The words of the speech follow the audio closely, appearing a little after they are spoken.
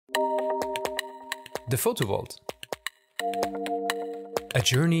The Photo Vault. A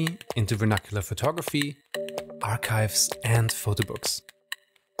journey into vernacular photography, archives, and photo books.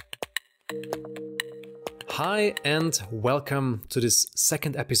 Hi, and welcome to this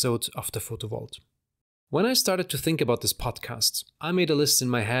second episode of The Photo Vault. When I started to think about this podcast, I made a list in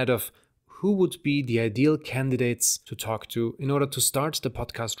my head of who would be the ideal candidates to talk to in order to start the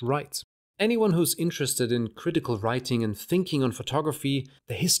podcast right. Anyone who's interested in critical writing and thinking on photography,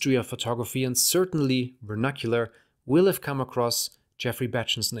 the history of photography, and certainly vernacular will have come across Geoffrey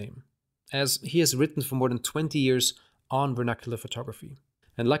Batchen's name, as he has written for more than 20 years on vernacular photography.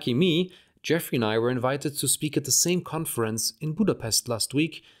 And lucky me, Geoffrey and I were invited to speak at the same conference in Budapest last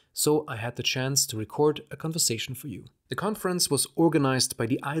week, so I had the chance to record a conversation for you. The conference was organized by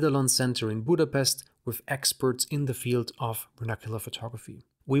the Eidolon Centre in Budapest with experts in the field of vernacular photography.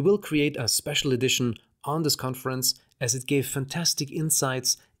 We will create a special edition on this conference as it gave fantastic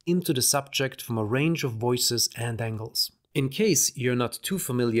insights into the subject from a range of voices and angles. In case you're not too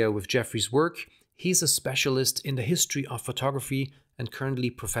familiar with Geoffrey's work, he's a specialist in the history of photography and currently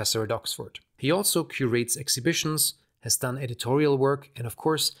professor at Oxford. He also curates exhibitions, has done editorial work, and of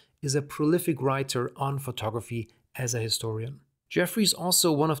course is a prolific writer on photography as a historian. Geoffrey is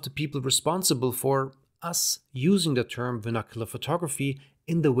also one of the people responsible for us using the term vernacular photography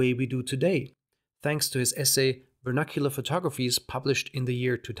in the way we do today, thanks to his essay Vernacular Photography, published in the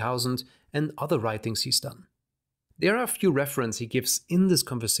year 2000, and other writings he's done. There are a few references he gives in this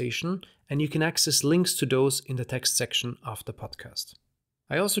conversation, and you can access links to those in the text section of the podcast.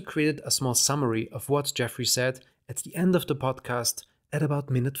 I also created a small summary of what Geoffrey said at the end of the podcast at about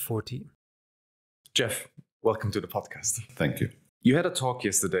minute 40. Jeff, welcome to the podcast. Thank you. You had a talk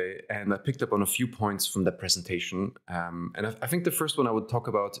yesterday, and I picked up on a few points from that presentation. And I think the first one I would talk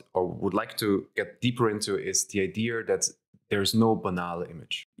about, or would like to get deeper into, is the idea that there's no banal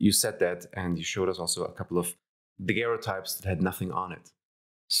image. You said that, and you showed us also a couple of daguerreotypes that had nothing on it.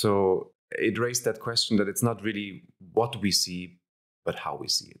 So it raised that question that it's not really what we see, but how we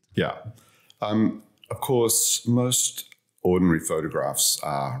see it. Yeah. Of course, most ordinary photographs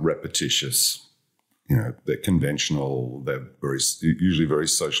are repetitious. You know, they're conventional, they're usually very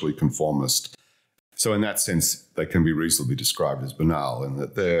socially conformist. So in that sense, they can be reasonably described as banal in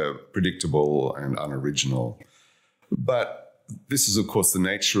that they're predictable and unoriginal. But this is, of course, the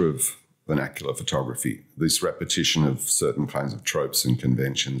nature of vernacular photography, this repetition of certain kinds of tropes and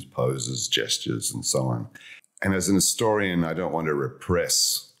conventions, poses, gestures, and so on. And as an historian, I don't want to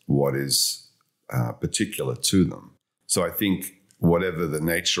repress what is particular to them. So I think whatever the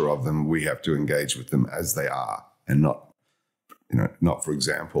nature of them, we have to engage with them as they are, and not, for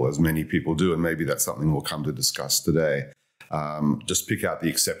example, as many people do, and maybe that's something we'll come to discuss today, just pick out the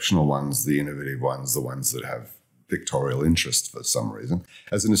exceptional ones, the innovative ones, the ones that have pictorial interest for some reason.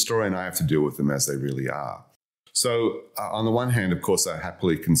 As an historian, I have to deal with them as they really are. So on the one hand, of course, I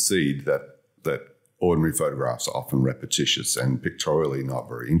happily concede that ordinary photographs are often repetitious and pictorially not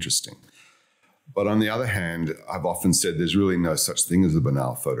very interesting. But on the other hand, I've often said there's really no such thing as a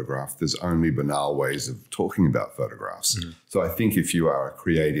banal photograph. There's only banal ways of talking about photographs. Mm-hmm. So I think if you are a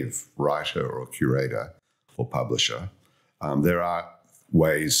creative writer or curator or publisher, there are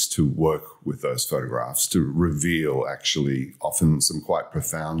ways to work with those photographs to reveal actually often some quite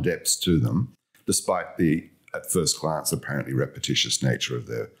profound depths to them, despite the, at first glance, apparently repetitious nature of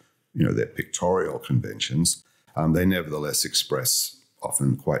their pictorial conventions. They nevertheless express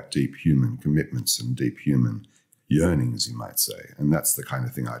often quite deep human commitments and deep human yearnings, you might say. And that's the kind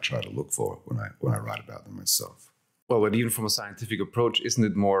of thing I try to look for when I write about them myself. Well, but even from a scientific approach, isn't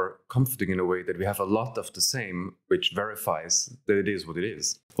it more comforting in a way that we have a lot of the same, which verifies that it is what it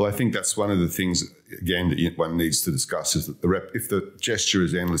is? Well, I think that's one of the things, again, that one needs to discuss is that if the gesture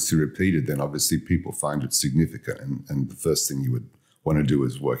is endlessly repeated, then obviously people find it significant. And the first thing you would want to do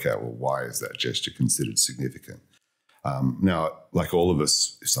is work out, well, why is that gesture considered significant? Now, like all of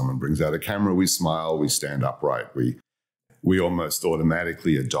us, if someone brings out a camera, we smile, we stand upright, we almost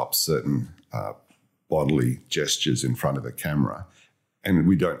automatically adopt certain bodily gestures in front of a camera, and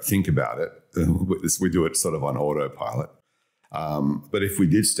we don't think about it. We do it sort of on autopilot. But if we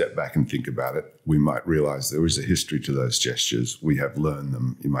did step back and think about it, we might realize there is a history to those gestures. We have learned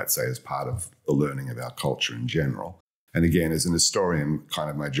them, you might say, as part of the learning of our culture in general. And again, as an historian, kind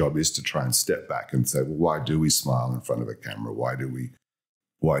of my job is to try and step back and say, well, why do we smile in front of a camera? Why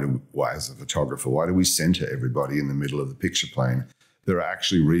as a photographer, why do we center everybody in the middle of the picture plane? There are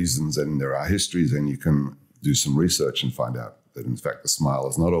actually reasons and there are histories, and you can do some research and find out that, in fact, the smile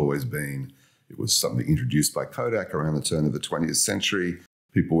has not always been. It was something introduced by Kodak around the turn of the 20th century.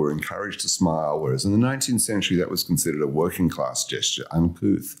 People were encouraged to smile, whereas in the 19th century, that was considered a working class gesture,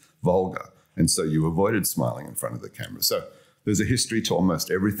 uncouth, vulgar. And so you avoided smiling in front of the camera. So there's a history to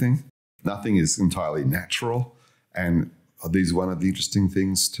almost everything. Nothing is entirely natural. And these are one of the interesting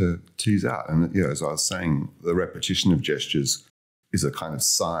things to tease out. And as I was saying, the repetition of gestures is a kind of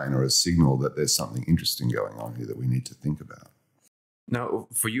sign or a signal that there's something interesting going on here that we need to think about. Now,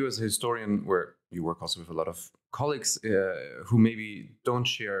 for you as a historian, where you work also with a lot of colleagues who maybe don't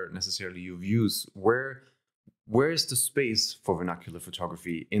share necessarily your views, where is the space for vernacular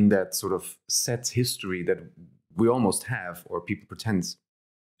photography in that sort of set history that we almost have, or people pretend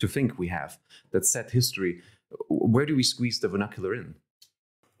to think we have, that set history? Where do we squeeze the vernacular in?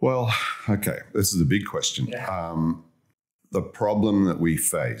 Well, okay, this is a big question. Yeah. The problem that we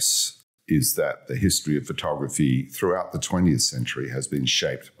face is that the history of photography throughout the 20th century has been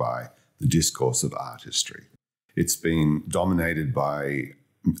shaped by the discourse of art history. It's been dominated by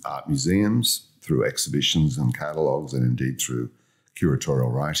art museums through exhibitions and catalogues, and indeed through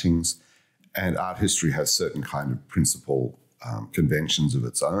curatorial writings. And art history has certain kind of principal conventions of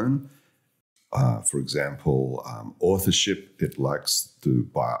its own. For example, authorship. It likes to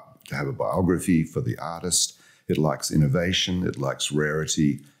have a biography for the artist. It likes innovation. It likes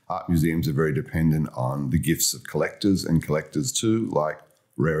rarity. Art museums are very dependent on the gifts of collectors, and collectors too like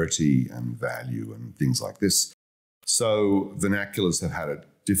rarity and value and things like this. So vernaculars have had a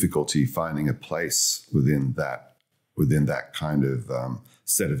difficulty finding a place within that kind of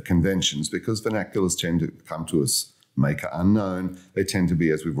set of conventions, because vernaculars tend to come to us maker unknown. They tend to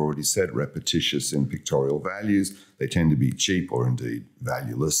be, as we've already said, repetitious in pictorial values. They tend to be cheap or indeed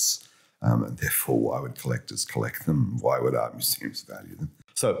valueless. And therefore, why would collectors collect them? Why would art museums value them?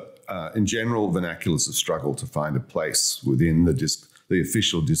 So in general, vernaculars have struggled to find a place within the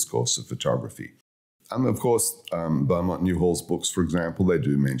official discourse of photography. Of course, Beaumont Newhall's books, for example, they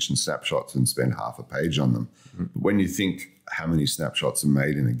do mention snapshots and spend half a page on them. Mm-hmm. But when you think how many snapshots are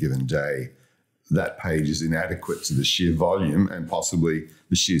made in a given day, that page is inadequate to the sheer volume and possibly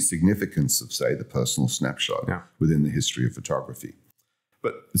the sheer significance of, say, the personal snapshot within the history of photography.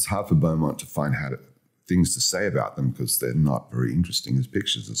 But it's hard for Beaumont to find things to say about them, because they're not very interesting as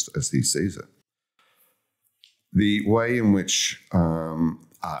pictures as he sees it. The way in which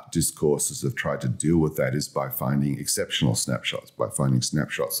art discourses have tried to deal with that is by finding exceptional snapshots, by finding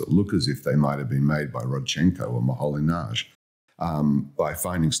snapshots that look as if they might have been made by Rodchenko or Moholy-Nagy, by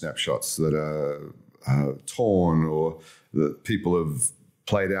finding snapshots that are torn, or that people have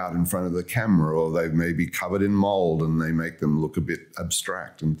played out in front of the camera, or they may be covered in mold and they make them look a bit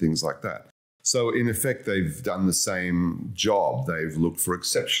abstract and things like that. So in effect, they've done the same job. They've looked for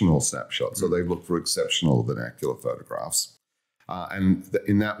exceptional snapshots, or they've looked for exceptional vernacular photographs. And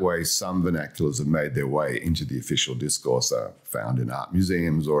in that way, some vernaculars have made their way into the official discourse, are found in art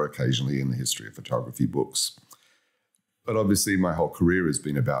museums or occasionally in the history of photography books. But obviously, my whole career has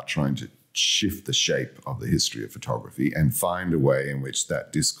been about trying to shift the shape of the history of photography and find a way in which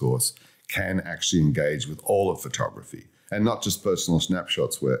that discourse can actually engage with all of photography, and not just personal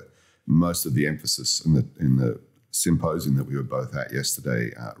snapshots, where most of the emphasis in the symposium that we were both at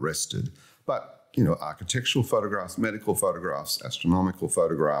yesterday rested, but architectural photographs, medical photographs, astronomical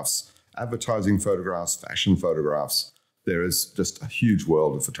photographs, advertising photographs, fashion photographs. There is just a huge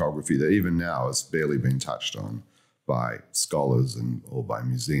world of photography that even now has barely been touched on by scholars or by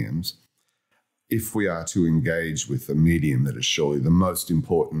museums. If we are to engage with a medium that is surely the most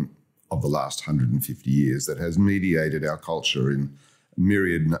important of the last 150 years, that has mediated our culture in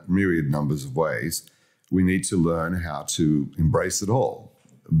myriad numbers of ways, we need to learn how to embrace it all,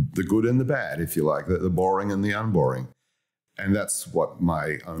 the good and the bad, if you like, the boring and the unboring. And that's what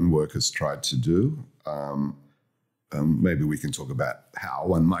my own work has tried to do. Maybe we can talk about how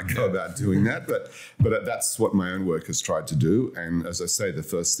one might go about doing that, but that's what my own work has tried to do. And as I say, the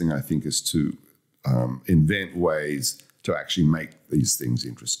first thing I think is to invent ways to actually make these things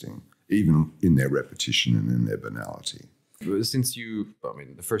interesting, even in their repetition and in their banality. Since the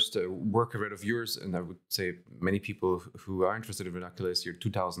first work I read of yours, and I would say many people who are interested in vernacular, is your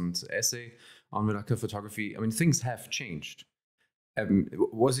 2000 essay on vernacular photography. Things have changed.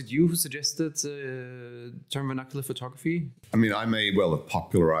 Was it you who suggested the term vernacular photography? I may well have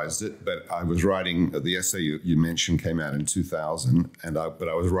popularized it, but I was writing, the essay you mentioned came out in 2000, but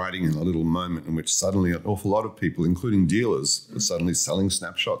I was writing in a little moment in which suddenly an awful lot of people, including dealers, were suddenly selling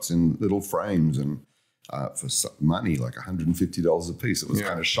snapshots in little frames and for money, like $150 a piece. It was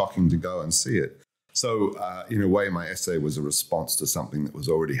kind of shocking to go and see it. So in a way, my essay was a response to something that was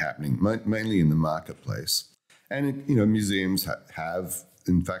already happening, mainly in the marketplace. And, museums have,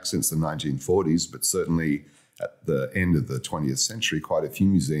 in fact, since the 1940s, but certainly at the end of the 20th century, quite a few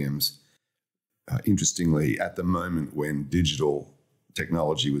museums, interestingly, at the moment when digital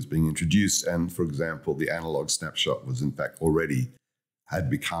technology was being introduced. And for example, the analog snapshot was in fact already had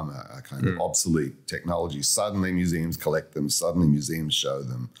become a kind of obsolete technology. Suddenly museums collect them, suddenly museums show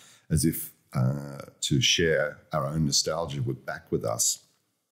them as if to share our own nostalgia back with us.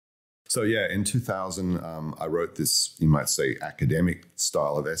 So yeah, in 2000, I wrote this, you might say, academic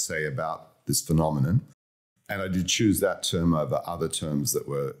style of essay about this phenomenon. And I did choose that term over other terms that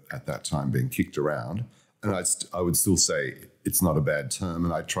were at that time being kicked around. And I would still say it's not a bad term.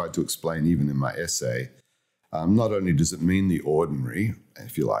 And I tried to explain even in my essay, not only does it mean the ordinary,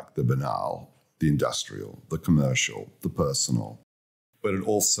 if you like, the banal, the industrial, the commercial, the personal, but it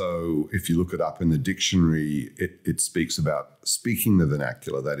also, if you look it up in the dictionary, it speaks about speaking the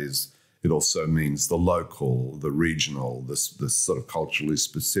vernacular. That is, it also means the local, the regional, the sort of culturally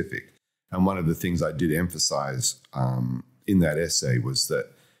specific. And one of the things I did emphasize in that essay was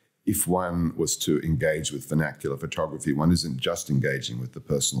that if one was to engage with vernacular photography, one isn't just engaging with the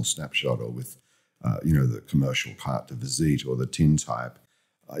personal snapshot or with the commercial carte de visite or the tintype,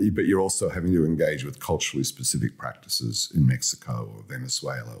 but you're also having to engage with culturally specific practices in Mexico or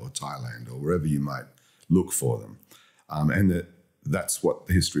Venezuela or Thailand or wherever you might look for them. And that's what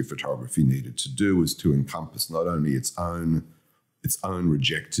the history of photography needed to do, was to encompass not only its own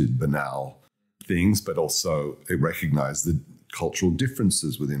rejected banal things, but also it recognized the cultural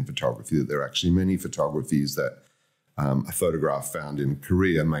differences within photography, that there are actually many photographies that a photograph found in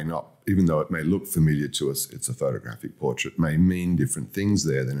Korea may not, even though it may look familiar to us, it's a photographic portrait, may mean different things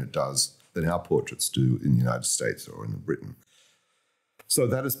there than our portraits do in the United States or in Britain. So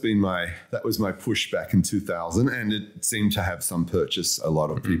that was my push back in 2000, and it seemed to have some purchase. A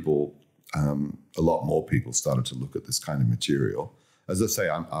lot of people, a lot more people started to look at this kind of material. As I say,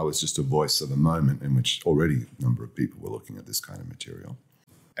 I was just a voice of a moment in which already a number of people were looking at this kind of material.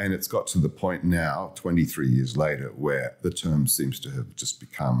 And it's got to the point now, 23 years later, where the term seems to have just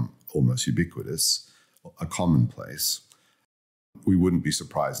become almost ubiquitous, a commonplace. We wouldn't be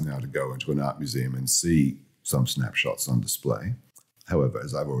surprised now to go into an art museum and see some snapshots on display. However,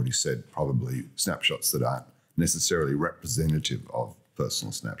 as I've already said, probably snapshots that aren't necessarily representative of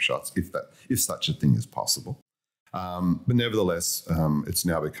personal snapshots, if such a thing is possible. But nevertheless, it's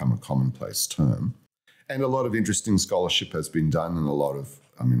now become a commonplace term. And a lot of interesting scholarship has been done,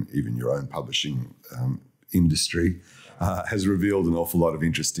 and even your own publishing industry has revealed an awful lot of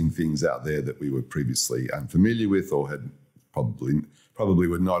interesting things out there that we were previously unfamiliar with, or had probably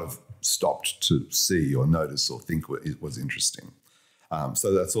would not have stopped to see or notice or think it was interesting.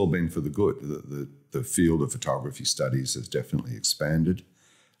 So that's all been for the good. The field of photography studies has definitely expanded.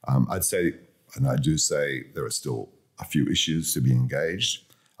 I'd say, and I do say, there are still a few issues to be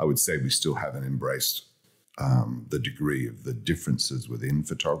engaged. I would say we still haven't embraced the degree of the differences within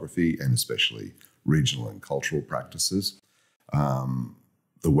photography, and especially regional and cultural practices.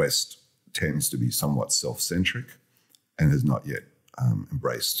 The West tends to be somewhat self-centric and has not yet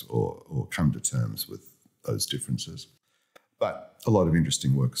embraced or come to terms with those differences. But a lot of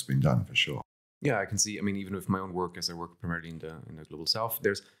interesting work has been done, for sure. Yeah, I can see. I mean, even with my own work, as I work primarily in the global south,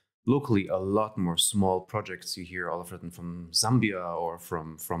 there's locally a lot more small projects. You hear all of them from Zambia or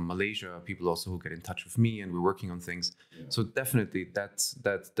from Malaysia. People also who get in touch with me, and we're working on things. Yeah. So definitely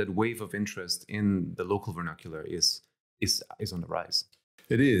that wave of interest in the local vernacular is on the rise.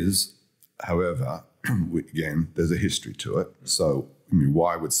 It is. However, again, there's a history to it. So, I mean,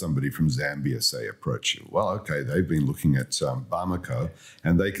 why would somebody from Zambia, say, approach you? Well, okay, they've been looking at Bamako,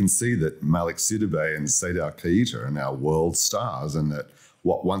 and they can see that Malik Sidibe and Seydou Keita are now world stars, and that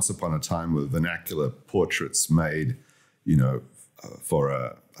what once upon a time were vernacular portraits made, for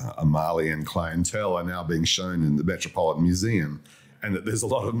a Malian clientele are now being shown in the Metropolitan Museum, and that there's a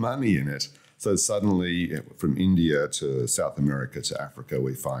lot of money in it. So suddenly, from India to South America to Africa,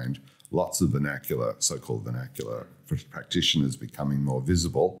 we find lots of vernacular, so-called vernacular practitioners becoming more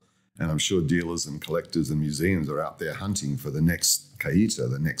visible. And I'm sure dealers and collectors and museums are out there hunting for the next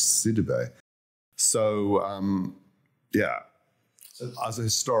Keita, the next Sidibe. So, So as a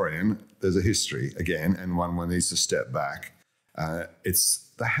historian, there's a history, again, and one needs to step back.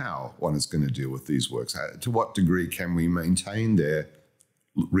 It's the how one is going to deal with these works. To what degree can we maintain their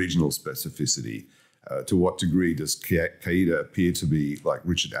regional specificity? To what degree does Keita appear to be like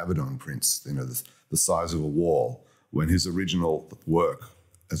Richard Avedon prints, the size of a wall, when his original work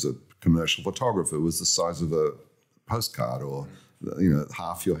as a commercial photographer was the size of a postcard or,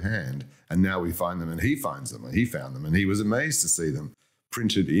 half your hand. And now we find them, and he finds them, and he found them, and he was amazed to see them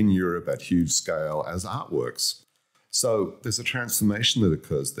printed in Europe at huge scale as artworks. So there's a transformation that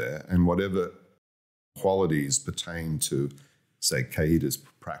occurs there, and whatever qualities pertain to, say, Keita's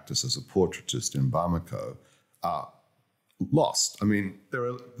practice as a portraitist in Bamako are lost. I mean, there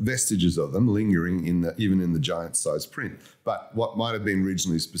are vestiges of them lingering even in the giant-sized print. But what might have been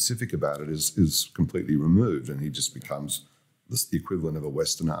regionally specific about it is completely removed, and he just becomes the equivalent of a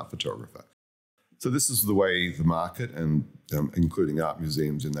Western art photographer. So this is the way the market, and including art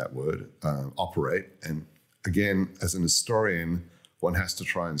museums in that word, operate. And again, as an historian, one has to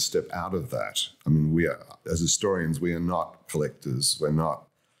try and step out of that. I mean, as historians, we are not collectors. We're not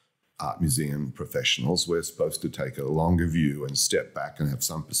art museum professionals. We're supposed to take a longer view and step back and have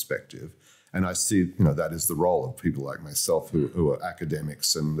some perspective. And I see, that is the role of people like myself who are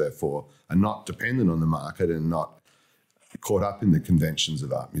academics and therefore are not dependent on the market and not caught up in the conventions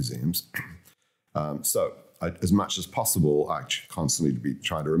of art museums. As much as possible, I constantly be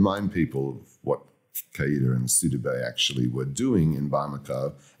trying to remind people of what Qaeda and Sidibe actually were doing in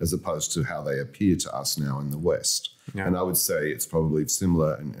Bamako, as opposed to how they appear to us now in the West. Yeah. And I would say it's probably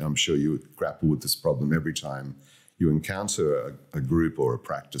similar, and I'm sure you would grapple with this problem every time you encounter a group or a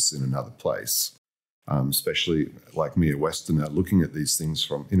practice in another place, especially like me, a Westerner, looking at these things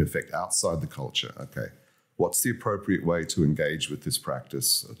from, in effect, outside the culture. Okay, what's the appropriate way to engage with this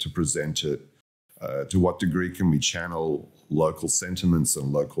practice, to present it? To what degree can we channel local sentiments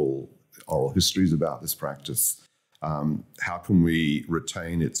and local oral histories about this practice? How can we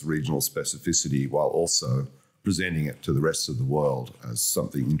retain its regional specificity while also presenting it to the rest of the world as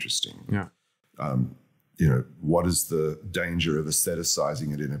something interesting? Yeah. What is the danger of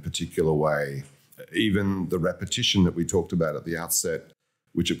aestheticizing it in a particular way? Even the repetition that we talked about at the outset,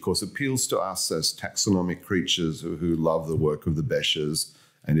 which of course appeals to us as taxonomic creatures who love the work of the Beches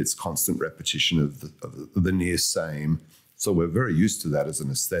and its constant repetition of the near same. So we're very used to that as an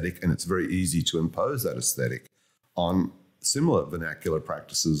aesthetic, and it's very easy to impose that aesthetic on similar vernacular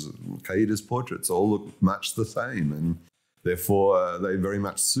practices. Qaeda's portraits all look much the same, and therefore they very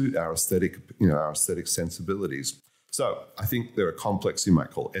much suit our aesthetic, our aesthetic sensibilities. So I think there are complex, you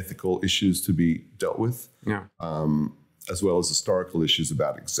might call ethical issues to be dealt with, as well as historical issues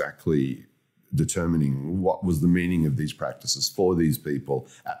about exactly determining what was the meaning of these practices for these people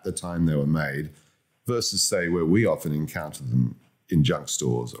at the time they were made, versus, say, where we often encounter them in junk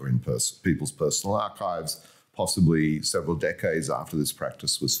stores or in people's personal archives, possibly several decades after this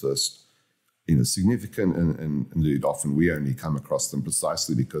practice was first significant, and indeed often we only come across them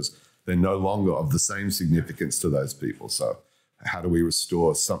precisely because they're no longer of the same significance to those people. So how do we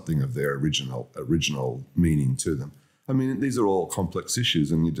restore something of their original meaning to them? I mean, these are all complex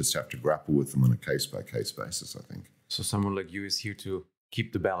issues, and you just have to grapple with them on a case-by-case basis, I think. So someone like you is here to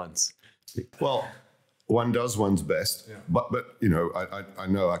keep the balance. Well, one does one's best, but I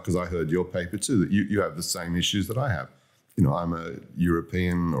know, because I heard your paper too, that you have the same issues that I have. I'm a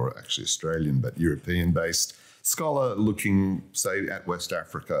European, or actually Australian, but European-based scholar looking, say, at West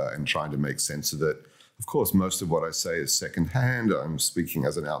Africa and trying to make sense of it. Of course, most of what I say is secondhand. I'm speaking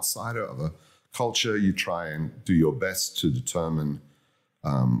as an outsider of a culture. You try and do your best to determine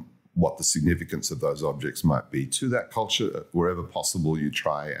what the significance of those objects might be to that culture. Wherever possible, you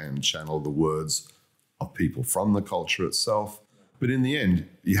try and channel the words of people from the culture itself. But in the end,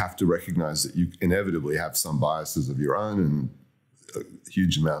 you have to recognize that you inevitably have some biases of your own and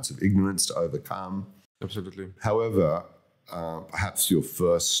huge amounts of ignorance to overcome. Absolutely. However, perhaps your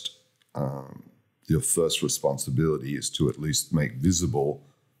first responsibility is to at least make visible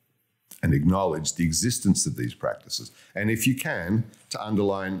and acknowledge the existence of these practices. And if you can, to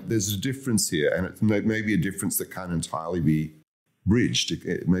underline there's a difference here, and it may be a difference that can't entirely be bridged.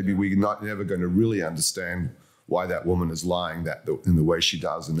 Maybe we're never going to really understand why that woman is lying in the way she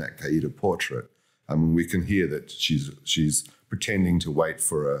does in that Qaeda portrait. I mean, we can hear that she's pretending to wait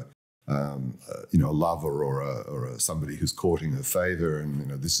for a lover or somebody who's courting her favor, and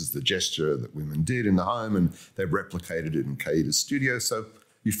this is the gesture that women did in the home, and they've replicated it in Qaeda's studio. So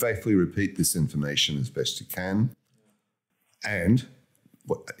you faithfully repeat this information as best you can. And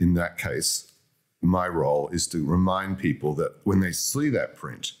in that case, my role is to remind people that when they see that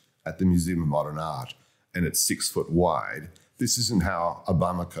print at the Museum of Modern Art and it's 6 foot wide, this isn't how a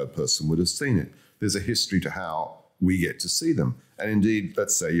Bamako person would have seen it. There's a history to how we get to see them. And indeed,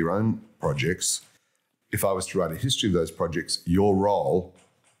 let's say your own projects, if I was to write a history of those projects, your role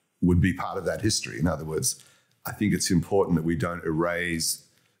would be part of that history. In other words, I think it's important that we don't erase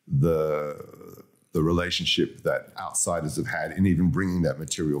the relationship that outsiders have had in even bringing that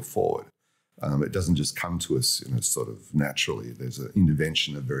material forward. It doesn't just come to us, sort of naturally. There's an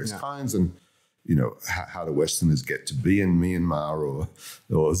intervention of various kinds, and how do Westerners get to be in Myanmar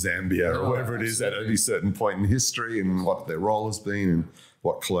or Zambia or wherever it is at any certain point in history, and what their role has been, and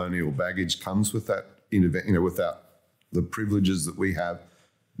what colonial baggage comes with that. Without the privileges that we have,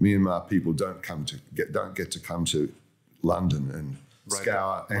 Myanmar people don't get to come to London and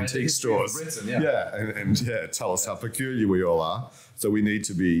scour antique stores. Britain, and tell us how peculiar we all are. So we need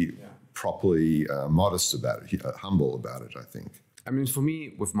to be properly modest about it, humble about it, I think. I mean, for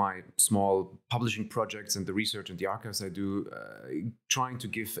me, with my small publishing projects and the research and the archives I do, trying to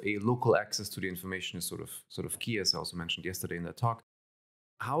give a local access to the information is sort of key, as I also mentioned yesterday in that talk.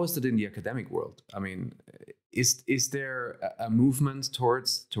 How is it in the academic world? I mean, is there a movement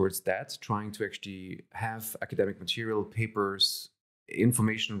towards that, trying to actually have academic material, papers,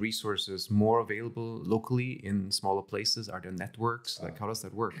 information resources more available locally in smaller places? Are there networks? Like, how does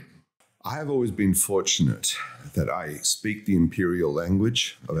that work? I have always been fortunate that I speak the imperial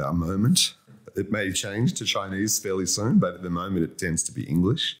language of our moment. It may change to Chinese fairly soon, but at the moment it tends to be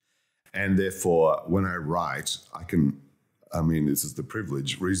English. And therefore, when I write, this is the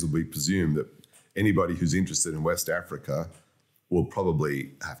privilege, reasonably presume that anybody who's interested in West Africa will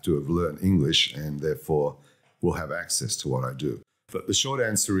probably have to have learned English and therefore will have access to what I do. But the short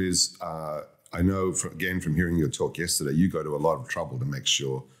answer is, I know, from hearing your talk yesterday, you go to a lot of trouble to make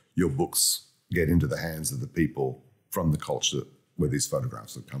sure your books get into the hands of the people from the culture where these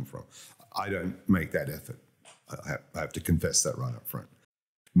photographs have come from. I don't make that effort. I have to confess that right up front.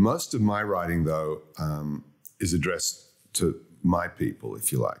 Most of my writing, though, is addressed to my people,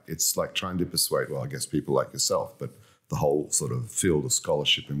 if you like. It's like trying to persuade, well, I guess people like yourself, but the whole sort of field of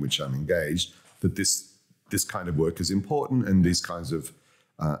scholarship in which I'm engaged, that this kind of work is important and these kinds of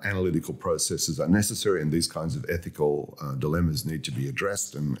analytical processes are necessary and these kinds of ethical dilemmas need to be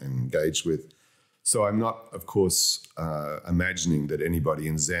addressed and engaged with. So I'm not, of course, imagining that anybody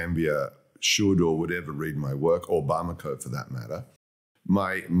in Zambia should or would ever read my work, or Bamako for that matter.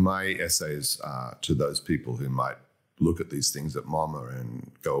 My essays are to those people who might look at these things at MoMA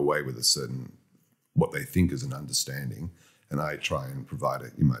and go away with a certain, what they think is an understanding. And I try and provide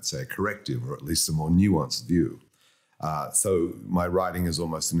you might say, a corrective or at least a more nuanced view. So my writing is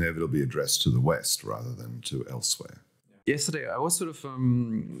almost inevitably addressed to the West rather than to elsewhere. Yesterday, I was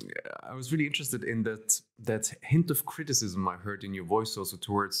I was really interested in that hint of criticism I heard in your voice also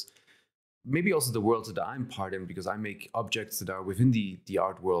towards maybe also the world that I'm part in, because I make objects that are within the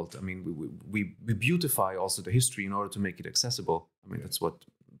art world. I mean, we beautify also the history in order to make it accessible. I mean, that's what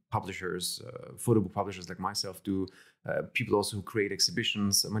publishers, photo book publishers like myself do. People also who create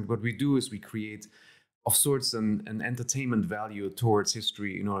exhibitions. I mean, what we do is we create of sorts an entertainment value towards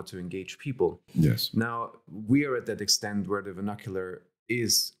history in order to engage people. Yes. Now, we are at that extent where the vernacular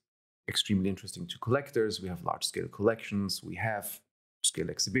is extremely interesting to collectors. We have large-scale collections. We have scale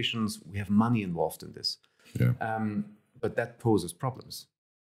exhibitions. We have money involved in this. Yeah. But that poses problems.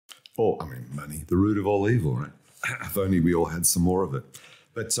 Oh, I mean, money, the root of all evil, right? If only we all had some more of it.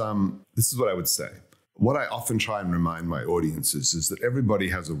 But this is what I would say. What I often try and remind my audiences is that everybody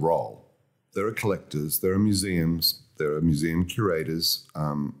has a role. There are collectors, there are museums, there are museum curators,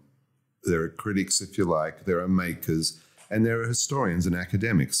 there are critics, if you like, there are makers, and there are historians and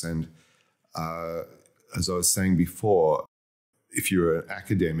academics. And as I was saying before, if you're an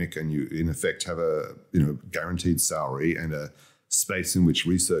academic and you, in effect, have a guaranteed salary and a space in which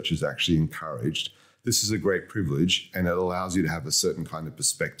research is actually encouraged, this is a great privilege, and it allows you to have a certain kind of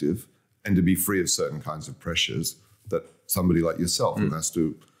perspective and to be free of certain kinds of pressures that somebody like yourself who has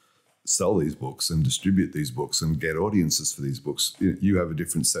to sell these books and distribute these books and get audiences for these books, you have a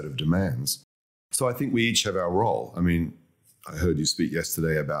different set of demands. So I think we each have our role. I mean, I heard you speak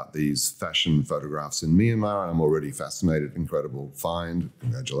yesterday about these fashion photographs in Myanmar. I'm already fascinated. Incredible find.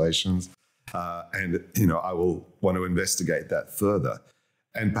 Congratulations. And I will want to investigate that further.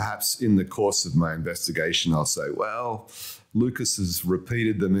 And perhaps in the course of my investigation, I'll say, well, Lucas has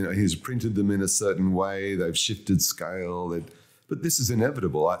repeated them. He's printed them in a certain way. They've shifted scale. But this is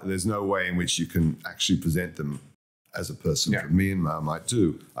inevitable. There's no way in which you can actually present them as a person from Myanmar might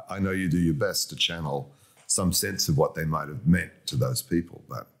do. I know you do your best to channel some sense of what they might have meant to those people,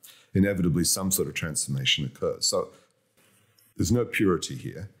 but inevitably some sort of transformation occurs. So there's no purity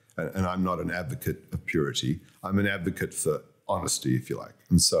here, and I'm not an advocate of purity. I'm an advocate for honesty, if you like.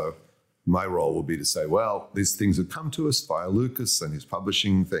 And so my role will be to say, well, these things have come to us via Lucas and his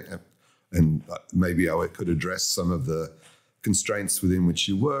publishing thing, and maybe I could address some of the constraints within which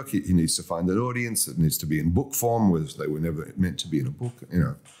you work. He needs to find an audience. It needs to be in book form, whereas they were never meant to be in a book.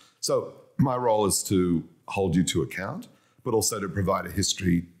 So my role is to hold you to account, but also to provide a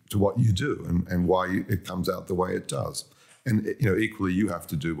history to what you do and why it comes out the way it does. And equally, you have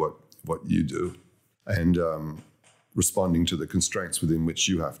to do what you do, and responding to the constraints within which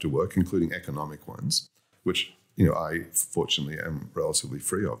you have to work, including economic ones, which I fortunately am relatively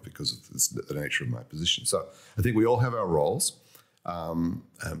free of because of the nature of my position. So I think we all have our roles.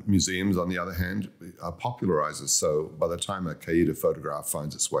 Museums, on the other hand, are popularisers. So by the time a curated photograph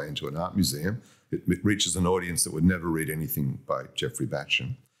finds its way into an art museum, it reaches an audience that would never read anything by Geoffrey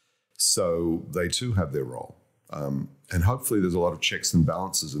Batchen. So they too have their role. And hopefully there's a lot of checks and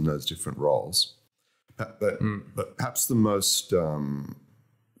balances in those different roles. But perhaps the most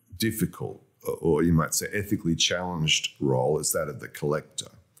difficult, or you might say ethically challenged role, is that of the collector.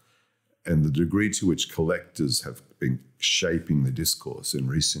 And the degree to which collectors have been shaping the discourse in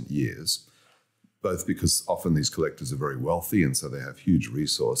recent years, both because often these collectors are very wealthy and so they have huge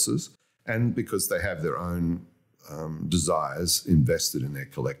resources, and because they have their own desires invested in their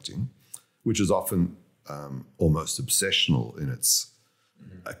collecting, which is often almost obsessional in its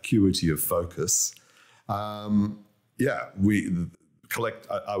acuity of focus. I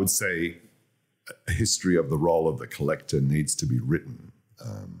would say a history of the role of the collector needs to be written.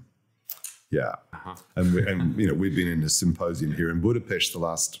 And we've been in a symposium here in Budapest the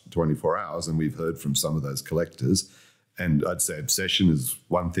last 24 hours, and we've heard from some of those collectors. And I'd say obsession is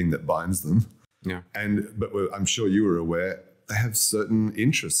one thing that binds them. Yeah. But I'm sure you were aware they have certain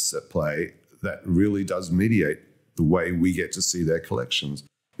interests at play that really does mediate the way we get to see their collections.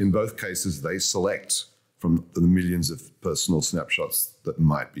 In both cases, they select from the millions of personal snapshots that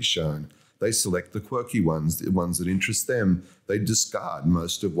might be shown. They select the quirky ones, the ones that interest them. They discard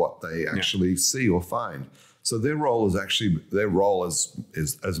most of what they actually see or find. So their role as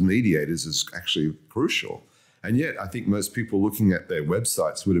mediators is actually crucial. And yet I think most people looking at their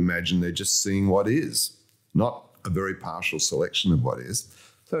websites would imagine they're just seeing what is, not a very partial selection of what is.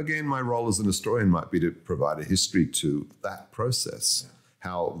 So again, my role as an historian might be to provide a history to that process,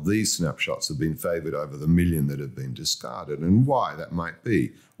 how these snapshots have been favoured over the million that have been discarded and why that might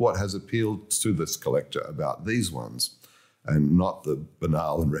be. What has appealed to this collector about these ones and not the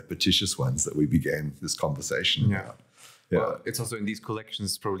banal and repetitious ones that we began this conversation about. Yeah. Well, it's also in these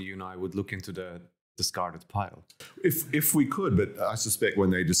collections, probably you and I would look into the discarded pile. If we could, but I suspect when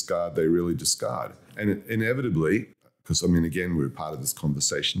they discard, they really discard. And inevitably, because again, we were part of this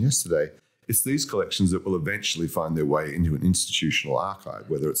conversation yesterday, it's these collections that will eventually find their way into an institutional archive,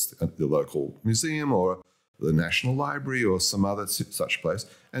 whether it's at the local museum or the National Library or some other such place.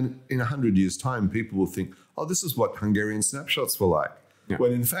 And in 100 years' time, people will think, oh, this is what Hungarian snapshots were like. Yeah.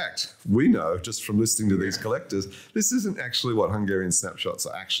 When in fact, we know just from listening to these collectors, this isn't actually what Hungarian snapshots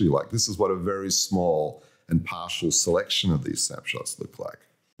are actually like. This is what a very small and partial selection of these snapshots look like.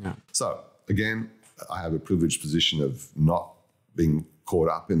 Yeah. So again, I have a privileged position of not being caught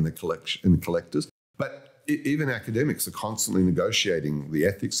up in the collectors. But even academics are constantly negotiating the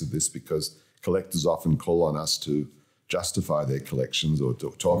ethics of this because collectors often call on us to justify their collections or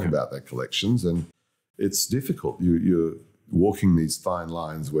to talk about their collections. And it's difficult. You're walking these fine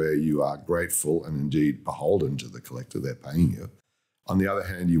lines where you are grateful and indeed beholden to the collector, they're paying you. On the other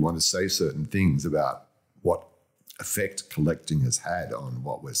hand, you want to say certain things about what effect collecting has had on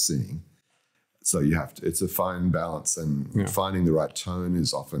what we're seeing. So you have to, it's a fine balance, and finding the right tone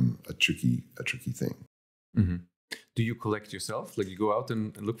is often a tricky thing. Mm-hmm. Do you collect yourself? Like you go out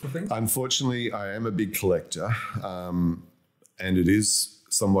and look for things? Unfortunately, I am a big collector, and it is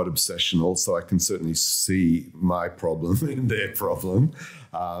somewhat obsessional, so I can certainly see my problem and their problem.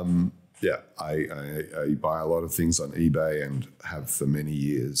 I buy a lot of things on eBay and have for many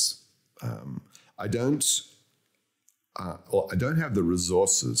years. I don't have the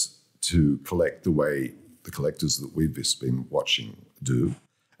resources to collect the way the collectors that we've just been watching do.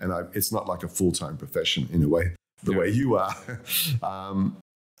 And it's not like a full-time profession in a way, the way you are.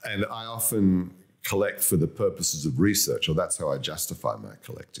 And I often collect for the purposes of research, or that's how I justify my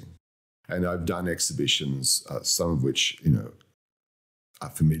collecting. And I've done exhibitions, some of which, are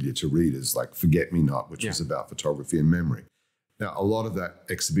familiar to readers, like Forget Me Not, which was about photography and memory. Now, a lot of that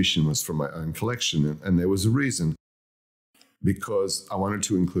exhibition was from my own collection, and there was a reason, because I wanted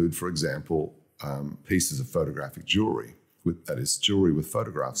to include, for example, pieces of photographic jewelry, that is jewelry with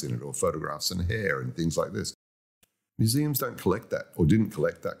photographs in it, or photographs and hair and things like this. Museums don't collect that, or didn't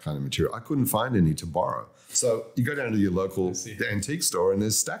collect that kind of material. I couldn't find any to borrow. So you go down to your local antique store and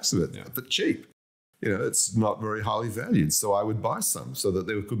there's stacks of it, but cheap. It's not very highly valued. So I would buy some so that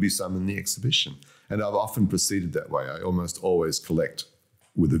there could be some in the exhibition. And I've often proceeded that way. I almost always collect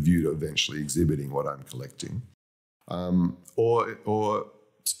with a view to eventually exhibiting what I'm collecting. Or to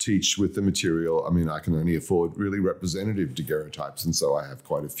teach with the material. I can only afford really representative daguerreotypes, and so I have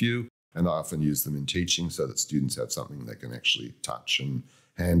quite a few, and I often use them in teaching so that students have something they can actually touch and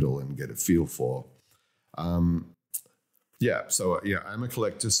handle and get a feel for. I'm a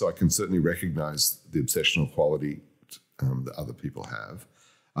collector, so I can certainly recognize the obsessional quality that other people have.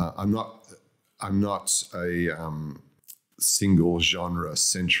 I'm not a single genre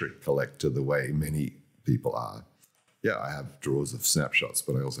centric collector the way many people are. Yeah, I have drawers of snapshots,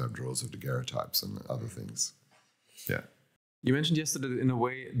 but I also have drawers of daguerreotypes and other things. Yeah. You mentioned yesterday that in a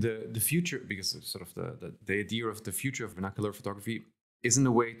way the future, because it's sort of the idea of the future of vernacular photography is in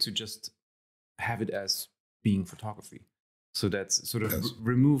a way to just have it as being photography. So that's sort of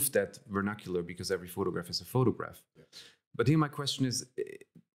remove that vernacular, because every photograph is a photograph. Yes. But here my question is,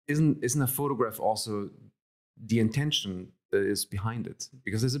 isn't a photograph also the intention that is behind it?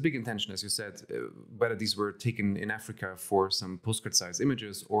 Because there's a big intention, as you said, whether these were taken in Africa for some postcard-sized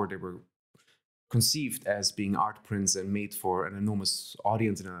images or they were conceived as being art prints and made for an enormous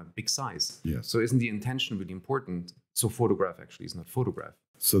audience in a big size. Yes. So isn't the intention really important? So photograph actually is not photograph.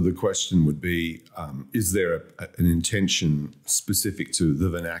 So the question would be, is there an intention specific to the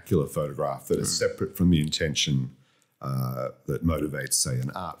vernacular photograph that is separate from the intention that motivates, say,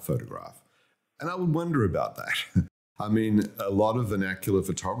 an art photograph? And I would wonder about that. I mean, a lot of vernacular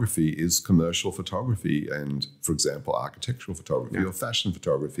photography is commercial photography and, for example, architectural photography or fashion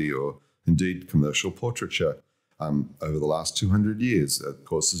photography or indeed commercial portraiture over the last 200 years, of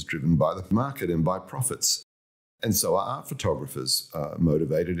course, is driven by the market and by profits. And so are art photographers,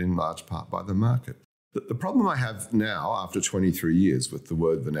 motivated in large part by the market. The problem I have now, after 23 years with the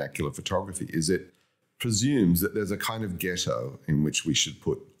word vernacular photography, is it presumes that there's a kind of ghetto in which we should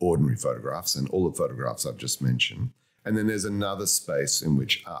put ordinary photographs and all the photographs I've just mentioned. And then there's another space in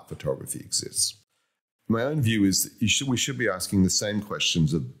which art photography exists. My own view is that we should be asking the same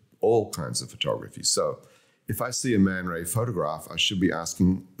questions of all kinds of photography. So if I see a Man Ray photograph, I should be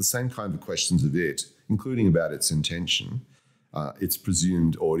asking the same kind of questions of it, including about its intention, its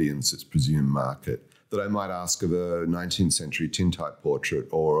presumed audience, its presumed market, that I might ask of a 19th century tintype portrait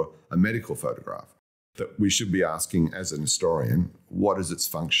or a medical photograph. That we should be asking as an historian, what is its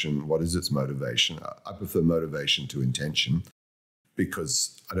function? What is its motivation? I prefer motivation to intention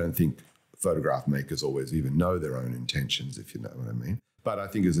because I don't think photograph makers always even know their own intentions, if you know what I mean. But I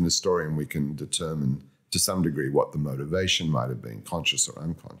think as an historian, we can determine to some degree what the motivation might have been, conscious or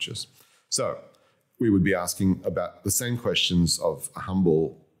unconscious. So we would be asking about the same questions of a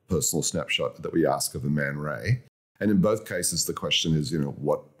humble personal snapshot that we ask of a Man Ray. And in both cases, the question is,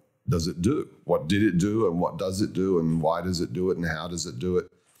 what does it do? What did it do and what does it do and why does it do it and how does it do it?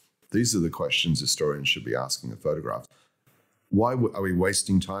 These are the questions historians should be asking of photographs. Why are we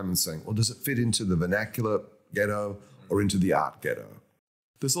wasting time and saying, well, does it fit into the vernacular ghetto or into the art ghetto?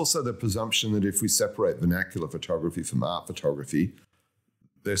 There's also the presumption that if we separate vernacular photography from art photography,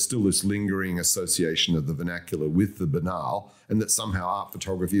 there's still this lingering association of the vernacular with the banal, and that somehow art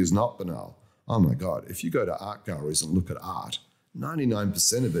photography is not banal. Oh my God, if you go to art galleries and look at art,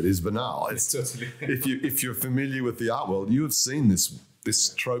 99% of it is banal. It's totally. if you're familiar with the art world, you have seen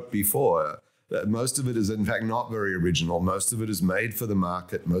this trope before. Most of it is, in fact, not very original. Most of it is made for the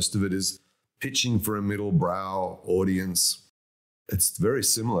market. Most of it is pitching for a middle brow audience. It's very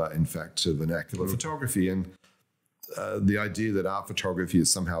similar, in fact, to vernacular photography. And the idea that art photography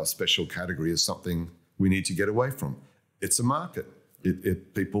is somehow a special category is something we need to get away from. It's a market.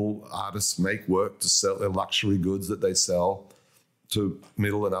 Artists make work to sell their luxury goods that they sell to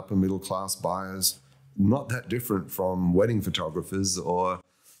middle and upper middle class buyers. Not that different from wedding photographers or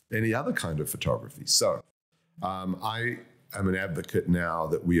any other kind of photography. So I am an advocate now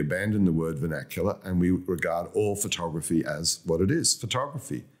that we abandon the word vernacular and we regard all photography as what it is,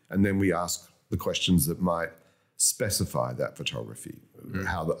 photography. And then we ask the questions that might specify that photography,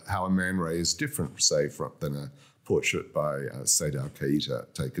 how a Man Ray is different, say, than a portrait by Seydou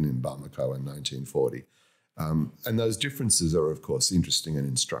Keita taken in Bamako in 1940. And those differences are, of course, interesting and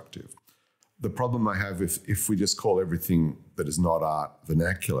instructive. The problem I have, if we just call everything that is not art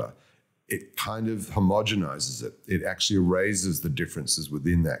vernacular, it kind of homogenizes it. It actually erases the differences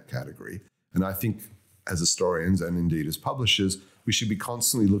within that category. And I think as historians and indeed as publishers, we should be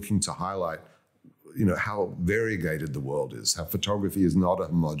constantly looking to highlight, how variegated the world is, how photography is not a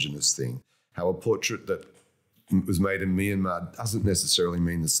homogeneous thing, how a portrait that was made in Myanmar doesn't necessarily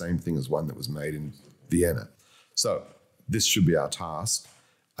mean the same thing as one that was made in Vienna. So this should be our task.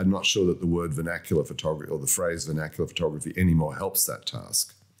 I'm not sure that the word vernacular photography or the phrase vernacular photography anymore helps that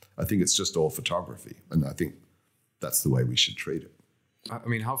task. I think it's just all photography, and I think that's the way we should treat it. I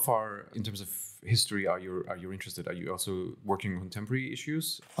mean, how far in terms of history are you interested? Are you also working on contemporary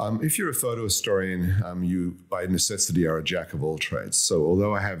issues? If you're a photo historian, you by necessity are a jack of all trades. So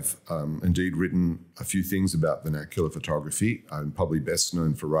although I have indeed written a few things about vernacular photography, I'm probably best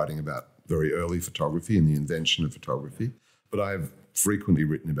known for writing about very early photography and the invention of photography, but I have frequently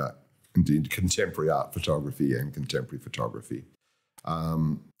written about indeed contemporary art photography and contemporary photography.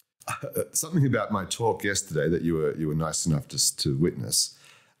 Something about my talk yesterday that you were nice enough to witness.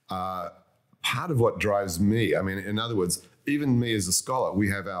 Part of what drives me, I mean, in other words, even me as a scholar, we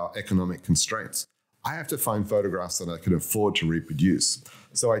have our economic constraints. I have to find photographs that I can afford to reproduce.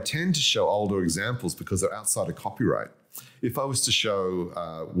 So I tend to show older examples because they're outside of copyright. If I was to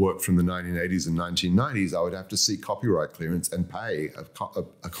show work from the 1980s and 1990s, I would have to seek copyright clearance and pay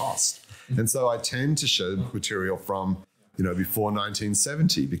a cost. And so I tend to show material from, before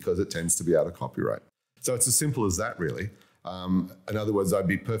 1970 because it tends to be out of copyright. So it's as simple as that, really. In other words, I'd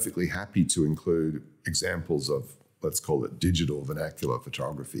be perfectly happy to include examples of, let's call it digital vernacular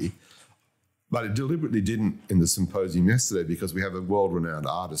photography. But it deliberately didn't in the symposium yesterday because we have a world-renowned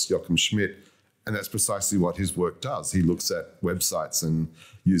artist, Joachim Schmidt, and that's precisely what his work does. He looks at websites and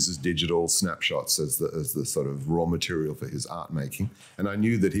uses digital snapshots as the sort of raw material for his art making. And I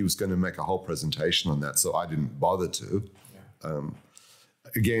knew that he was going to make a whole presentation on that, so I didn't bother to. Yeah.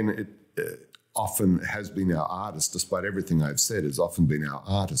 Again, it often has been our artists, despite everything I've said, it's often been our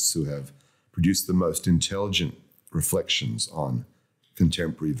artists who have produced the most intelligent reflections on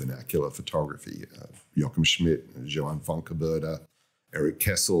contemporary vernacular photography. Joachim Schmidt, Johan Vonkenberder, Eric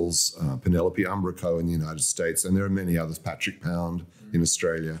Kessels, Penelope Umbrico in the United States, and there are many others, Patrick Pound in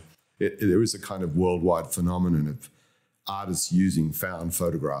Australia. There is a kind of worldwide phenomenon of artists using found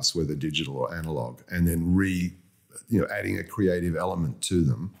photographs, whether digital or analog, and then adding a creative element to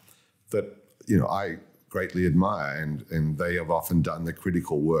them that, I greatly admire, and they have often done the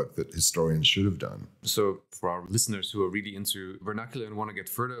critical work that historians should have done. So for our listeners who are really into vernacular and want to get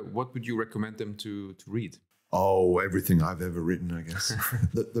further, what would you recommend them to read? Oh, everything I've ever written, I guess.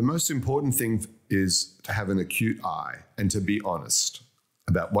 The most important thing is to have an acute eye and to be honest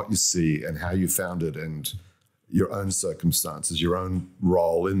about what you see and how you found it and your own circumstances, your own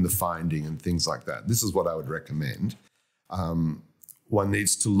role in the finding and things like that. This is what I would recommend. One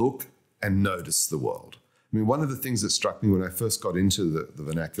needs to look and notice the world. I mean, one of the things that struck me when I first got into the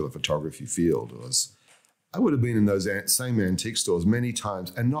vernacular photography field was I would have been in those same antique stores many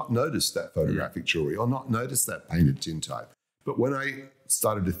times and not noticed that photographic jewelry or not noticed that painted tintype. But when I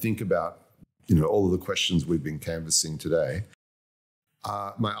started to think about, all of the questions we've been canvassing today,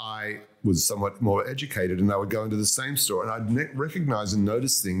 my eye was somewhat more educated, and I would go into the same store and I'd recognize and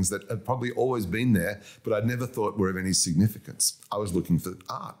notice things that had probably always been there, but I'd never thought were of any significance. I was looking for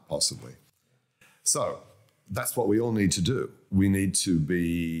art, possibly. So that's what we all need to do. We need to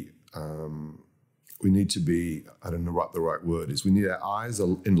be, I don't know what the right word is, we need our eyes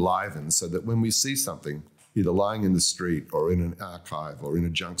enlivened so that when we see something, either lying in the street or in an archive or in a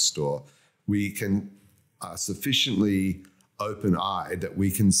junk store, we can sufficiently open-eyed that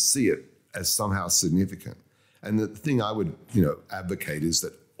we can see it as somehow significant. And the thing I would, advocate is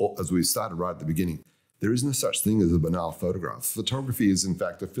that, as we started right at the beginning, there is no such thing as a banal photograph. Photography is, in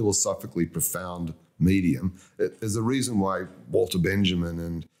fact, a philosophically profound medium. There's a reason why Walter Benjamin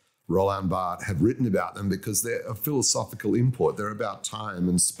and Roland Barthes have written about them, because they're of philosophical import. They're about time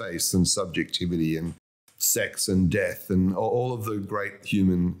and space and subjectivity and sex and death and all of the great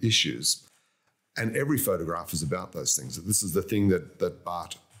human issues. And every photograph is about those things. This is the thing that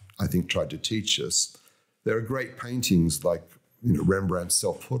Barthes, I think, tried to teach us. There are great paintings like Rembrandt's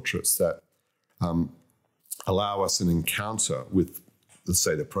self-portraits that allow us an encounter with, let's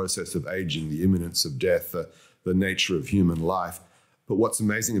say, the process of aging, the imminence of death, the nature of human life. But what's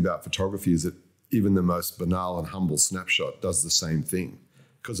amazing about photography is that even the most banal and humble snapshot does the same thing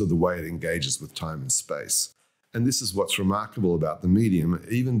because of the way it engages with time and space. And this is what's remarkable about the medium.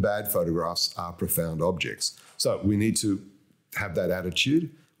 Even bad photographs are profound objects. So we need to have that attitude.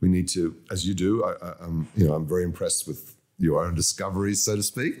 We need to, as you do, I'm very impressed with your own discoveries, so to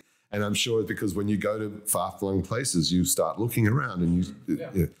speak. And I'm sure because when you go to far-flung places, you start looking around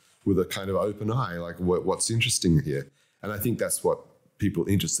and with a kind of open eye, like what's interesting here. And I think that's what people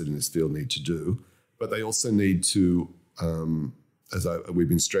interested in this field need to do. But they also need to, we've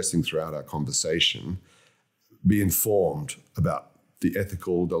been stressing throughout our conversation, be informed about the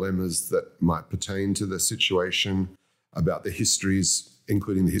ethical dilemmas that might pertain to the situation, about the histories,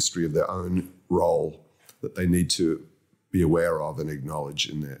 including the history of their own role that they need to be aware of and acknowledge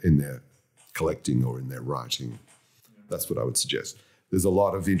in their collecting or in their writing. That's what I would suggest. There's a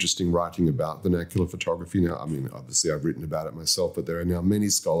lot of interesting writing about vernacular photography now. I mean, obviously I've written about it myself, but there are now many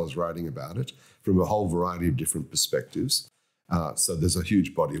scholars writing about it from a whole variety of different perspectives. So there's a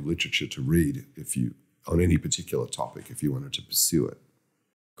huge body of literature to read on any particular topic if you wanted to pursue it.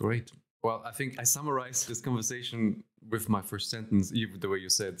 Great. Well, I think I summarized this conversation with my first sentence, even the way you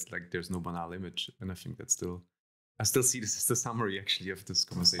said, like, there's no banal image. And I think I still see this as the summary, actually, of this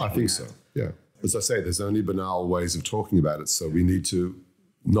conversation. I think so, yeah. As I say, there's only banal ways of talking about it. So we need to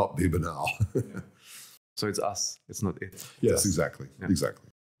not be banal. So it's us, it's not it. Yes, exactly. Yeah.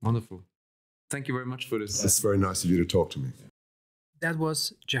 Exactly. Wonderful. Thank you very much for this. It's very nice of you to talk to me. That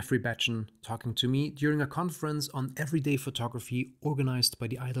was Geoffrey Batchen talking to me during a conference on everyday photography organized by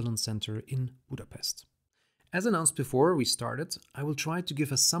the Eidolon Centre in Budapest. As announced before we started, I will try to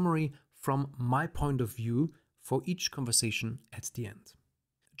give a summary from my point of view for each conversation at the end.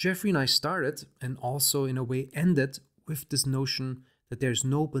 Geoffrey and I started, and also in a way ended, with this notion that there's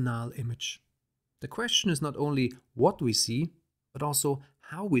no banal image. The question is not only what we see, but also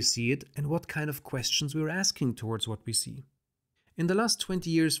how we see it and what kind of questions we're asking towards what we see. In the last 20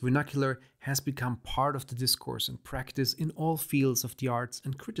 years, vernacular has become part of the discourse and practice in all fields of the arts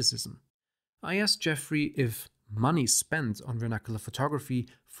and criticism. I asked Geoffrey if money spent on vernacular photography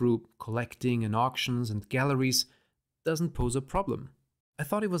through collecting and auctions and galleries doesn't pose a problem. I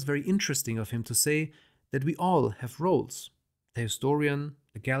thought it was very interesting of him to say that we all have roles: the historian,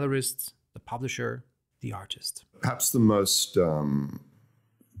 the gallerist, the publisher, the artist. Perhaps the most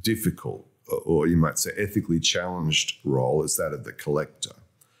difficult, or you might say ethically challenged role is that of the collector.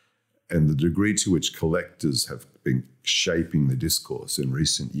 And the degree to which collectors have been shaping the discourse in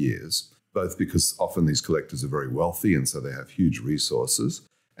recent years, both because often these collectors are very wealthy and so they have huge resources,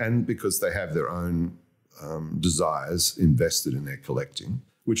 and because they have their own desires invested in their collecting,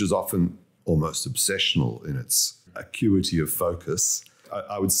 which is often almost obsessional in its acuity of focus.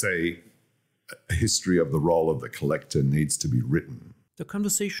 I would say a history of the role of the collector needs to be written. The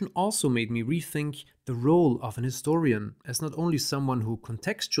conversation also made me rethink the role of an historian as not only someone who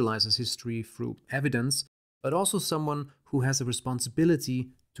contextualizes history through evidence, but also someone who has a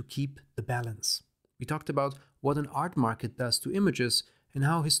responsibility to keep the balance. We talked about what an art market does to images and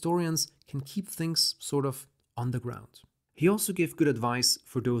how historians can keep things sort of on the ground. He also gave good advice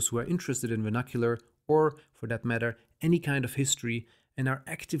for those who are interested in vernacular, or for that matter, any kind of history, and are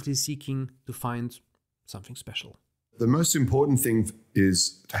actively seeking to find something special. The most important thing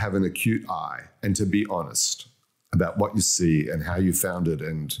is to have an acute eye and to be honest about what you see and how you found it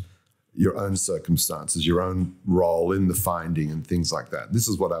and your own circumstances, your own role in the finding and things like that. This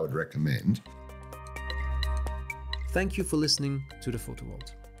is what I would recommend. Thank you for listening to The Photo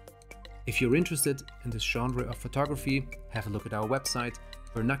Vault. If you're interested in this genre of photography, have a look at our website,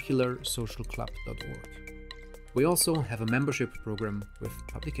 vernacularsocialclub.org. We also have a membership program with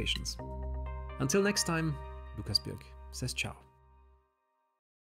publications. Until next time, Lukas Birk says ciao.